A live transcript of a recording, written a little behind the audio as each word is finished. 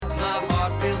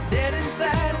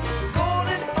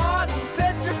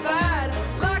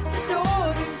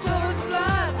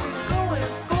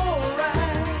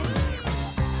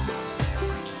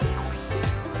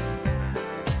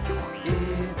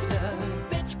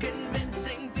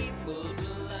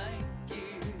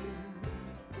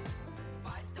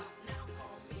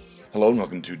Hello and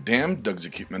welcome to Damn Doug's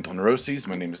Acute Mental Neuroses.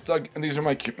 My name is Doug, and these are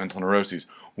my acute mental neuroses.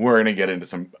 We're going to get into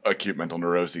some acute mental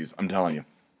neuroses, I'm telling you.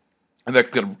 I've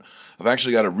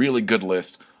actually got a really good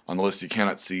list on the list you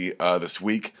cannot see this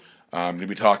week. I'm going to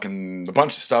be talking a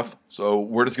bunch of stuff, so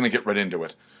we're just going to get right into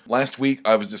it. Last week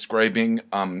I was describing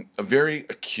a very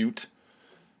acute,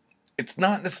 it's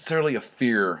not necessarily a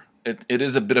fear, it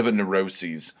is a bit of a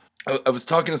neuroses. I was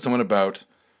talking to someone about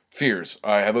fears.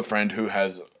 I have a friend who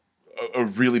has a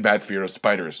really bad fear of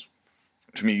spiders.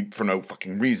 To me, for no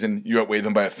fucking reason. You outweigh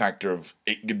them by a factor of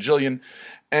 8 gajillion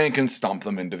and can stomp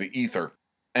them into the ether.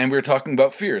 And we were talking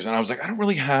about fears, and I was like, I don't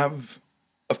really have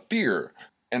a fear.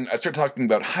 And I started talking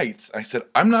about heights. I said,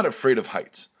 I'm not afraid of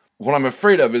heights. What I'm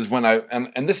afraid of is when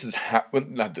and this is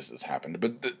not this has happened,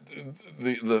 but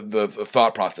the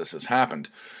thought process has happened.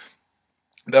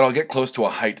 That I'll get close to a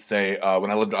height, say, when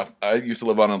I used to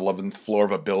live on an 11th floor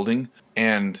of a building,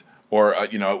 or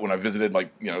when I visited,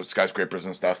 skyscrapers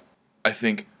and stuff, I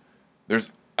think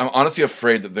I'm honestly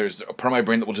afraid that there's a part of my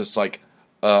brain that will just,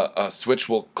 a switch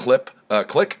will click,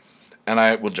 and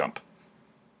I will jump.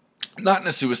 Not in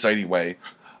a suicide-y way,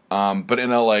 but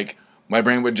in a, my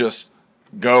brain would just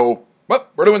go, well,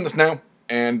 we're doing this now,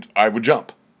 and I would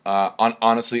jump.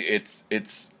 Honestly,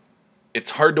 it's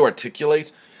hard to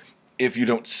articulate if you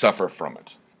don't suffer from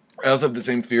it. I also have the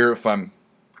same fear when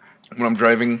I'm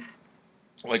driving,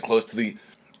 close to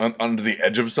under the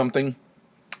edge of something,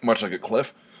 much like a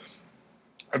cliff.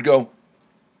 I'd go,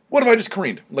 what if I just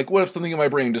careened? What if something in my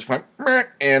brain just went, meh,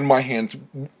 and my hands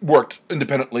worked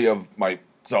independently of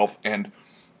myself, and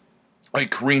I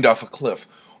careened off a cliff?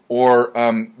 Or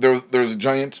there's a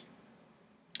giant,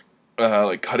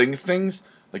 cutting things,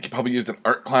 you probably used in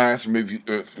art class, or maybe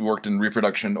if you worked in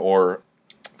reproduction, or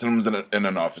someone's in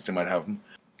an office, they might have them.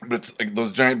 But it's like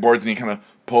those giant boards, and you kind of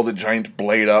pull the giant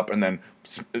blade up and then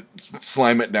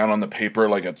slam it down on the paper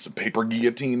like it's a paper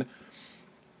guillotine.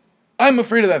 I'm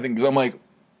afraid of that thing because I'm like,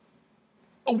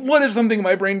 what if something in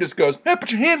my brain just goes, hey,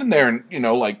 put your hand in there and,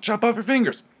 chop off your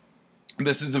fingers?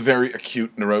 This is a very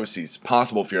acute neuroses,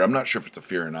 possible fear. I'm not sure if it's a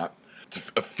fear or not. It's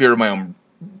a fear of my own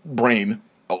brain,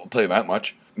 I'll tell you that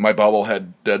much. My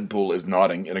bobblehead Deadpool is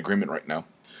nodding in agreement right now.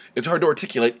 It's hard to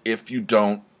articulate if you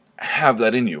don't have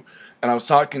that in you. And I was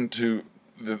talking to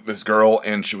this girl,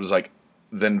 and she was like,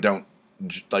 then don't,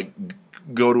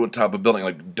 go to a top of a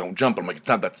building, don't jump. I'm like, it's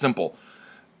not that simple.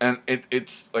 And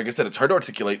it's, like I said, it's hard to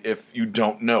articulate if you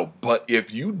don't know. But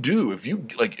if you do, if you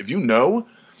know,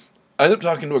 I ended up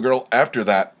talking to a girl after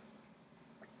that,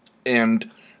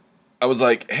 and I was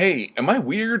like, hey, am I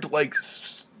weird?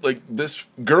 This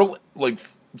girl,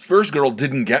 first girl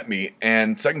didn't get me,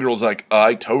 and second girl's like,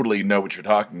 I totally know what you're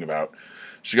talking about.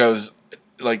 She goes,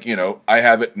 I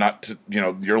have it not to,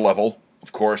 your level,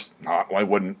 of course, not, why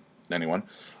wouldn't anyone?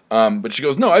 But she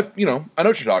goes, no, I know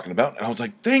what you're talking about. And I was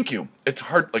like, thank you. It's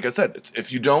hard, like I said, it's,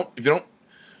 if you don't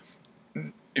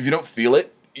feel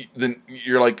it, then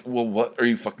you're like, well, what are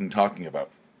you fucking talking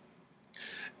about?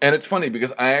 And it's funny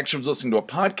because I actually was listening to a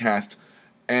podcast,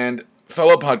 and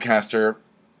fellow podcaster,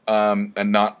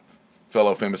 and not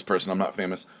fellow famous person, I'm not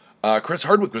famous, Chris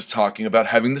Hardwick was talking about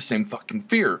having the same fucking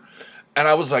fear. And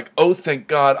I was like, oh, thank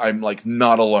God I'm,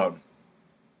 not alone.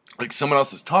 Someone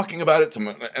else is talking about it,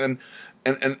 and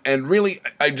really,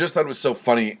 I just thought it was so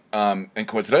funny and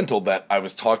coincidental that I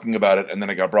was talking about it, and then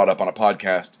it got brought up on a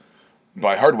podcast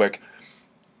by Hardwick.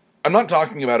 I'm not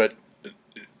talking about it.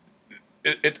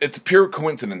 It's a pure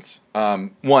coincidence.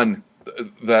 One,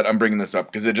 that I'm bringing this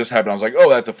up, because it just happened. I was like, oh,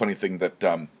 that's a funny thing that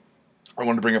I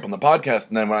wanted to bring up on the podcast,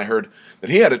 and then when I heard that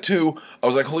he had it too, I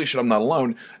was like, holy shit, I'm not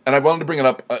alone. And I wanted to bring it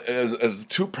up as a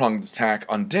two-pronged attack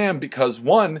on Damn, because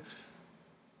one,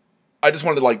 I just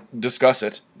wanted to discuss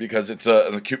it, because it's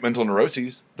an acute mental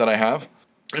neuroses that I have,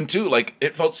 and two,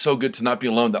 it felt so good to not be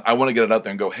alone that I want to get it out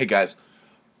there and go, hey guys,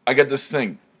 I got this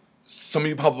thing. Some of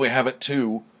you probably have it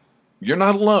too. You're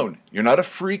not alone. You're not a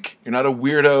freak. You're not a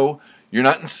weirdo. You're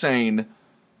not insane.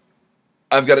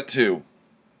 I've got it too.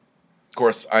 Of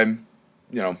course, I've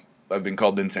been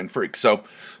called the insane freak. So,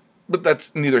 but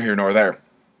that's neither here nor there.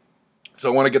 So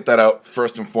I want to get that out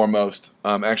first and foremost.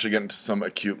 Actually get into some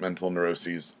acute mental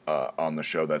neuroses on the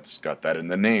show that's got that in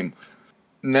the name.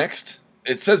 Next,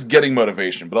 it says getting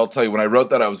motivation, but I'll tell you, when I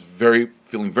wrote that, I was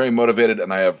feeling very motivated,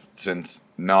 and I have since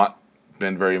not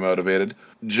been very motivated.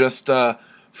 Just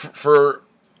for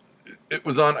it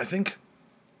was on, I think it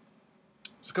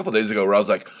was a couple days ago, where I was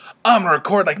like, I'm gonna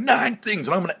record 9 things,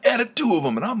 and I'm gonna edit 2 of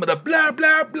them, and I'm gonna blah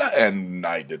blah blah, and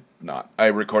I did not. I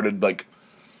recorded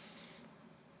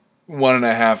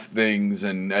 1.5 things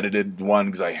and edited 1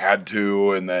 because I had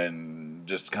to, and then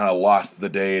just kind of lost the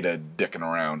day to dicking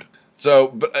around.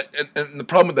 So, and the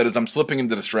problem with that is I'm slipping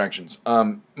into distractions.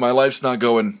 My life's not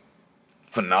going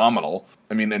phenomenal.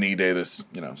 I mean, any day this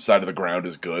side of the ground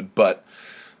is good, but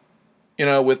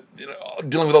with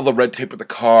dealing with all the red tape with the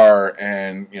car,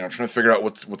 and trying to figure out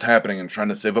what's happening, and trying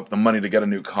to save up the money to get a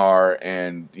new car,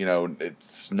 and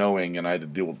it's snowing, and I had to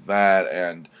deal with that,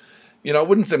 and I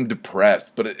wouldn't say I'm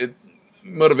depressed, but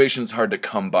motivation's hard to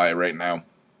come by right now.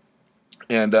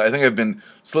 And I think I've been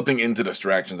slipping into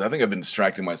distractions. I think I've been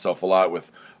distracting myself a lot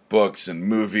with books and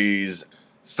movies,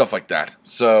 stuff like that.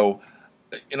 So,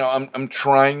 I'm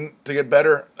trying to get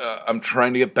better. I'm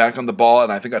trying to get back on the ball,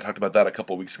 and I think I talked about that a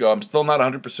couple of weeks ago. I'm still not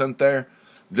 100% there.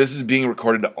 This is being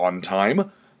recorded on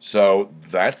time, so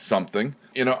that's something.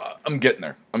 I'm getting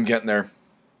there. I'm getting there.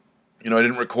 I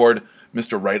didn't record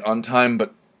Mr. Right on time,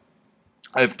 but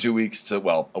I have 2 weeks a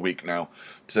week now,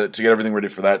 to get everything ready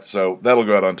for that, so that'll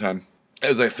go out on time.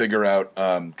 As I figure out,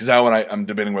 because now I'm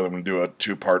debating whether I'm going to do a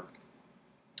 2-part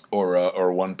or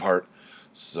 1-part,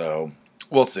 so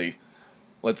we'll see.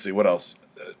 Let's see, what else?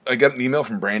 I got an email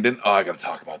from Brandon. Oh, I got to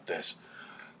talk about this.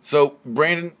 So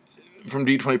Brandon from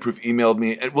D20 Proof emailed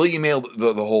me, and we emailed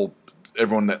the whole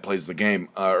everyone that plays the game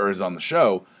or is on the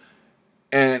show,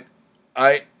 and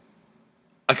I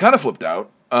kind of flipped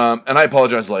out, and I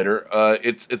apologize later.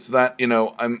 It's that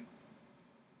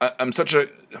I'm such a,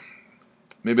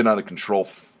 maybe not a control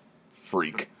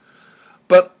freak,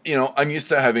 but I'm used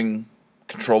to having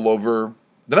control over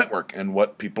the network and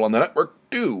what people on the network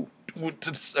do.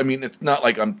 I mean, it's not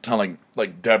like I'm telling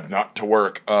Deb not to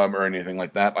work or anything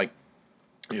like that.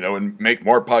 And make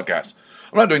more podcasts.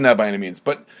 I'm not doing that by any means.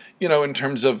 But in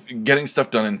terms of getting stuff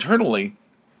done internally,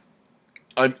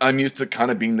 I'm used to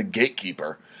kind of being the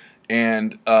gatekeeper,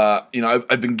 and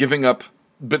I've been giving up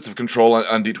bits of control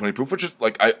on D20 Proof, which is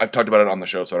I've talked about it on the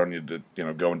show, so I don't need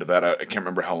to go into that. I can't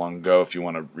remember how long ago. If you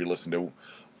want to re-listen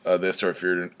to this, or if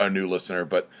you're a new listener,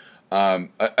 but I'm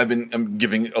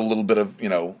giving a little bit of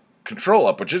control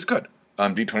up, which is good.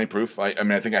 D20 Proof. I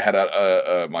mean, I think I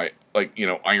had my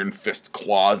iron fist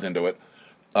claws into it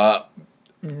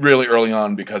really early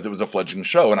on, because it was a fledgling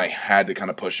show, and I had to kind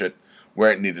of push it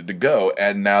where it needed to go.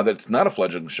 And now that it's not a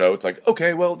fledgling show, it's like,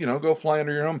 okay, well, go fly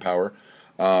under your own power,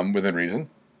 within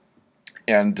reason,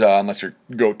 and unless you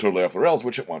go totally off the rails,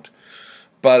 which it won't.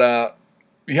 But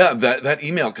yeah, that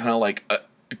email kind of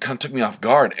it kind of took me off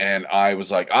guard, and I was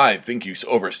like, I think you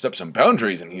overstepped some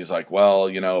boundaries. And he's like, well,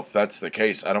 if that's the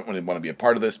case, I don't really want to be a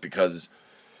part of this, because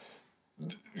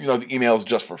the email is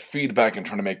just for feedback and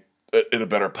trying to make it a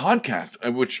better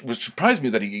podcast, which surprised me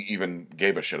that he even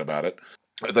gave a shit about it.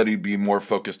 I thought he'd be more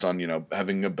focused on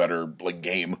having a better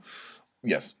game.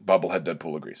 Yes, Bobblehead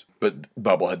Deadpool agrees, but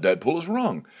Bobblehead Deadpool is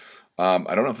wrong. I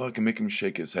don't know if I can make him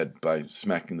shake his head by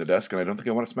smacking the desk, and I don't think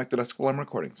I want to smack the desk while I'm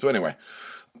recording. So anyway,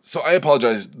 I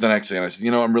apologized the next day, and I said,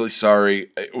 I'm really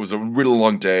sorry. It was a really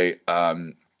long day.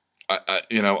 I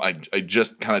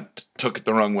just kind of took it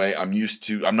the wrong way. I'm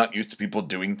not used to people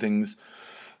doing things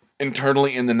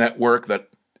internally in the network that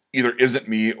either isn't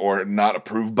me, or not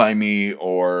approved by me,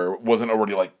 or wasn't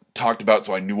already talked about,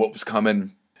 so I knew what was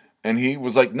coming. And he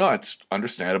was like, no, it's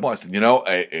understandable. I said,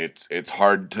 it's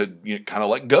hard to kind of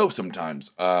let go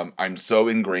sometimes. I'm so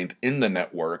ingrained in the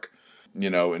network,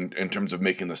 in terms of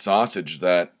making the sausage,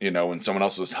 that, when someone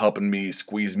else was helping me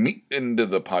squeeze meat into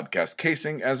the podcast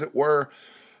casing, as it were,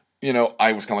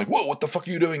 I was kind of like, whoa, what the fuck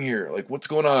are you doing here? What's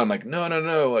going on?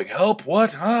 No. Help?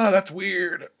 What? That's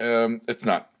weird. It's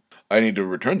not. I need to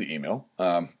return the email.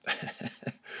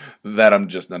 That I'm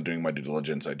just not doing my due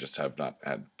diligence. I just have not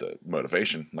had the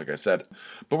motivation, like I said.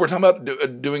 But we're talking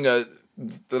about doing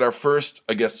that our first,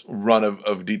 I guess, run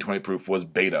of D20 Proof was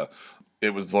beta.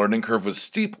 It was, the learning curve was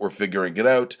steep. We're figuring it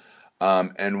out.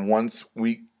 And once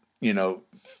we,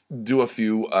 do a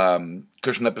few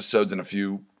cushion episodes and a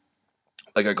few,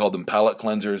 I called them palate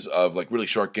cleansers of really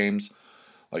short games,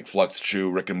 like Flux,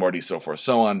 Chew, Rick and Morty, so forth,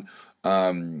 so on.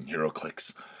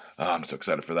 HeroClix. I'm so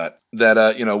excited for that.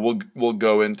 That we'll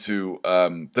go into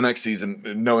the next season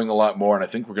knowing a lot more, and I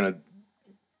think I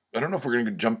don't know if we're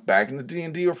gonna jump back into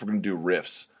D&D or if we're gonna do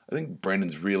riffs. I think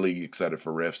Brandon's really excited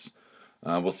for riffs.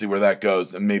 We'll see where that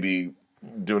goes, and maybe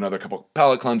do another couple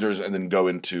palate cleansers, and then go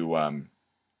into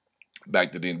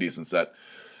back to D&D, since that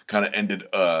kind of ended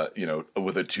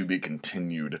with a to be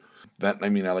continued. That, I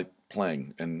like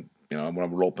playing, and I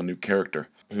want to roll up a new character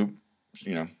who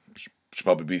should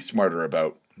probably be smarter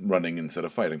about running instead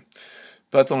of fighting.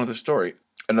 But that's another story.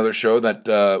 Another show that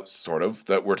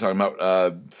that we're talking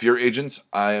about, Fear Agents.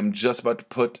 I am just about to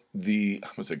put I'm going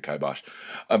to say kibosh.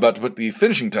 I'm about to put the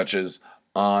finishing touches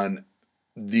on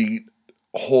the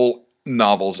whole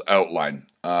novel's outline.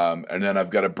 And then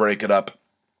I've got to break it up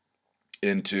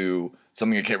into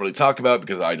something I can't really talk about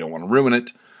because I don't want to ruin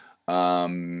it.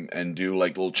 And do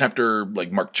like little chapter,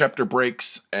 like mark chapter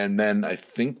breaks, and then I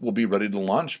think we'll be ready to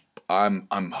launch. I'm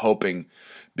hoping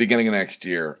beginning of next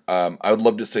year. I would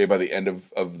love to say by the end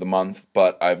of the month,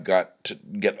 but I've got to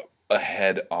get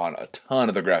ahead on a ton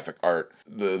of the graphic art,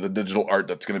 the digital art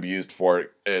that's going to be used for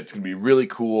it. It's going to be really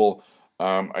cool.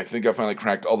 I think I finally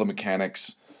cracked all the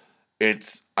mechanics.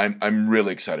 I'm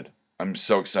really excited. I'm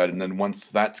so excited. And then once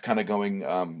that's kind of going,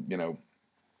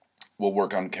 we'll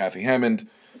work on Kathy Hammond.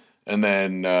 And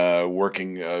then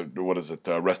working,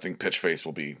 Resting Pitch Face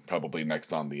will be probably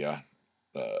next on the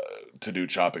to-do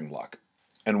chopping block.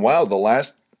 And wow, the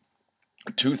last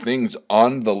two things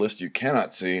on the list you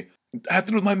cannot see have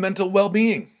to do with my mental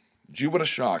well-being. Gee, what a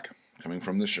shock coming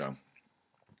from this show.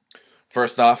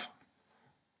 First off,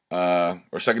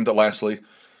 or second to lastly,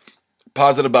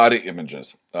 positive body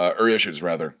images, or issues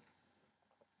rather.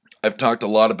 I've talked a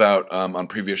lot about, on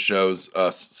previous shows,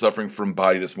 suffering from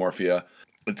body dysmorphia.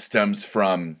 It stems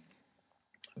from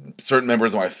certain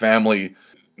members of my family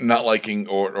not liking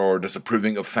or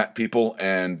disapproving of fat people,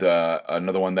 and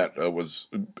another one that was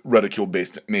ridicule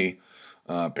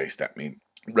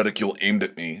ridicule aimed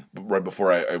at me right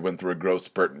before I went through a growth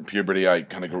spurt in puberty. I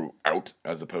kind of grew out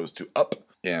as opposed to up,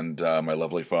 and my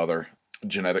lovely father,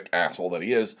 genetic asshole that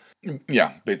he is,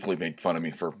 basically made fun of me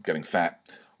for getting fat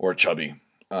or chubby,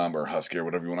 or husky or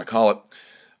whatever you want to call it.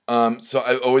 So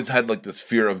I always had like this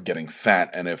fear of getting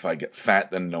fat, and if I get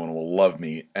fat, then no one will love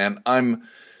me. And I'm,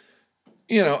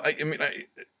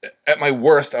 at my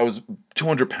worst, I was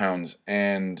 200 pounds,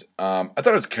 and I thought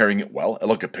I was carrying it well. I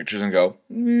look at pictures and go,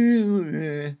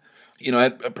 I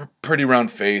had a pretty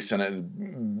round face and a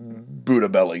Buddha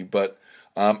belly, but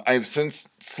I've since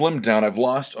slimmed down. I've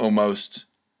lost almost.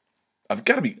 I've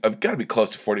got to be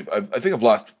close to 40. I think I've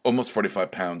lost almost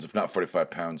 45 pounds, if not 45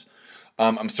 pounds.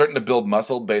 I'm starting to build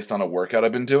muscle based on a workout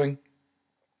I've been doing.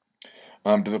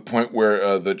 To the point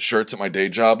where the shirts at my day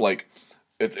job, like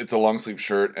it's a long sleeve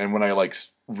shirt, and when I like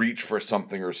reach for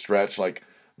something or stretch, like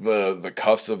the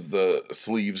cuffs of the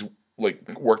sleeves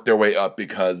like work their way up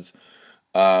because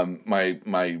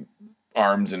my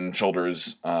arms and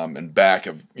shoulders and back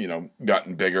have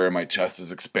gotten bigger, and my chest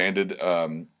has expanded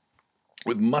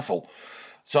with muscle.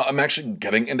 So I'm actually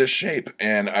getting into shape,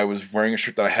 and I was wearing a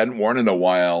shirt that I hadn't worn in a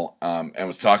while, and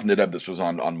was talking to Deb. This was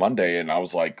on Monday, and I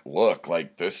was like, look,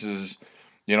 like, this is,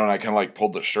 and I kind of, like,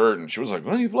 pulled the shirt, and she was like,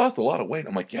 well, you've lost a lot of weight.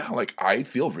 I'm like, yeah, like, I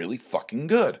feel really fucking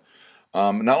good.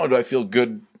 Not only do I feel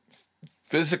good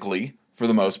physically, for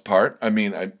the most part, I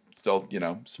mean, I still,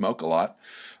 smoke a lot,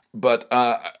 but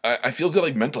I feel good,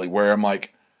 like, mentally, where I'm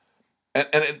like,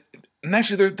 and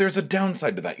actually, there's a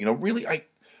downside to that, really,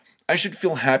 I should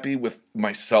feel happy with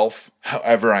myself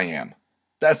however I am.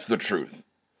 That's the truth.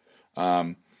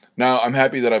 Now, I'm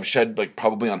happy that I've shed, like,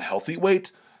 probably unhealthy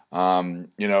weight, and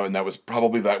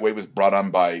that weight was brought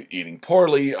on by eating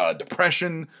poorly,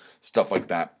 depression, stuff like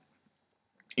that.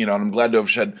 And I'm glad to have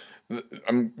shed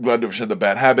the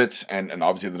bad habits and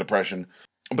obviously the depression.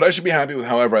 But I should be happy with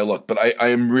however I look. But I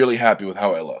am really happy with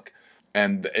how I look.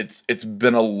 And it's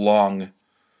been a long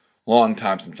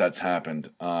time since that's happened.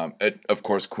 Of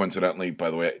course, coincidentally, by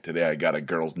the way, today I got a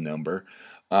girl's number.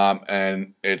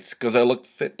 And it's because I look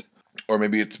fit. Or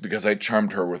maybe it's because I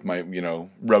charmed her with my,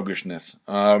 roguishness.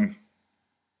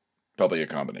 Probably a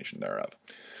combination thereof.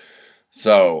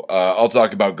 So, I'll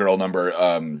talk about girl number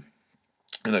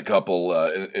in a couple,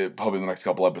 probably in the next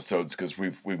couple episodes, because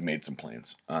we've made some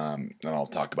plans. And I'll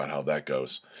talk about how that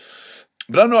goes.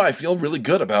 But I don't know, I feel really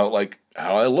good about, like,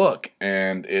 how I look,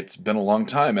 and it's been a long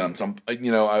time, and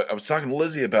I was talking to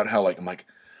Lizzie about how, like,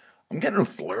 I'm getting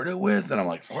flirted with, and I'm,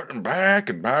 like, flirting back,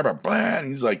 and blah, blah, blah, and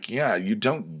he's like, yeah, you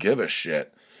don't give a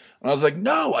shit. And I was like,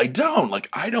 no, I don't, like,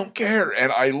 I don't care,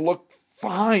 and I look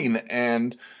fine,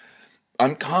 and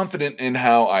I'm confident in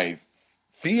how I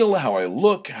feel, how I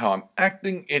look, how I'm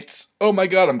acting. It's, oh my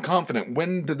God, I'm confident.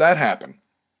 When did that happen?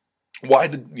 Why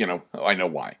did, I know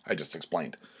why, I just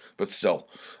explained. But still,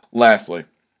 lastly,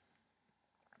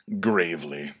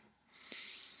 gravely,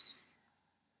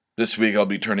 this week I'll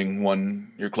be turning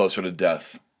 1 year closer to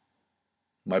death.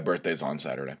 My birthday's on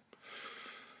Saturday.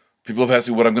 People have asked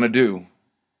me what I'm going to do.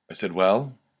 I said,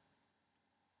 well,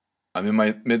 I'm in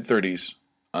my mid-30s.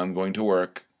 I'm going to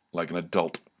work like an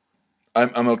adult.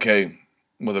 I'm okay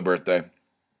with a birthday.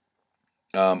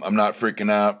 I'm not freaking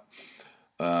out.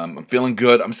 I'm feeling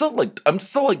good. I'm still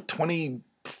like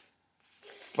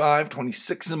 25,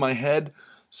 26 in my head.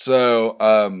 So,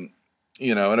 and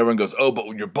everyone goes, oh, but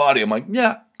with your body, I'm like,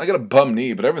 yeah, I got a bum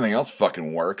knee, but everything else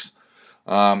fucking works.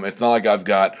 It's not like I've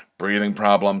got breathing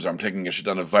problems or I'm taking a shit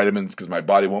ton of vitamins because my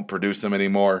body won't produce them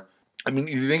anymore. I mean,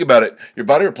 if you think about it, your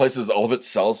body replaces all of its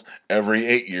cells every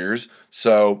 8 years.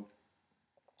 So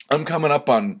I'm coming up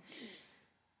on,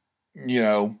 you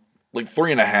know, like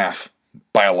 3.5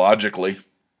 biologically.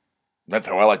 That's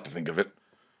how I like to think of it.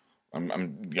 I'm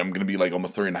gonna be like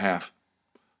almost 3.5.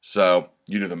 So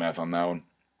you do the math on that one.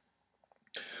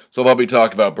 So I'll be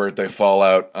talking about birthday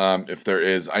fallout. If there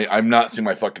is, I'm not seeing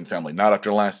my fucking family. Not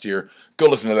after last year. Go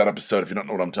listen to that episode if you don't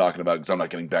know what I'm talking about, because I'm not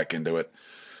getting back into it.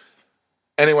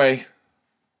 Anyway,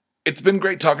 it's been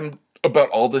great talking about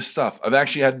all this stuff. I've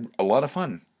actually had a lot of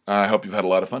fun. I hope you've had a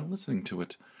lot of fun listening to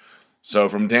it. So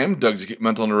from Damn Doug's Acute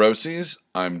Mental Neuroses,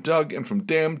 I'm Doug, and from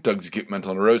Damn Doug's Acute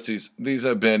Mental Neuroses, these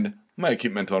have been my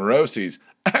Acute Mental Neuroses,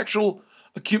 actual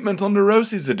Acute Mental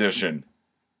Neuroses edition.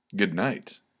 Good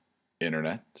night,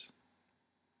 Internet.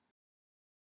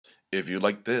 If you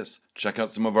like this, check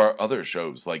out some of our other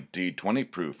shows like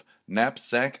D20 Proof,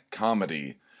 Knapsack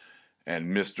Comedy,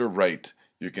 and Mr. Right.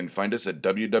 You can find us at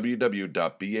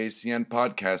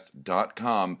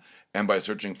www.bacnpodcast.com and by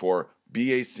searching for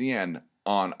BACN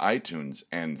on iTunes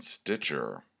and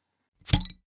Stitcher.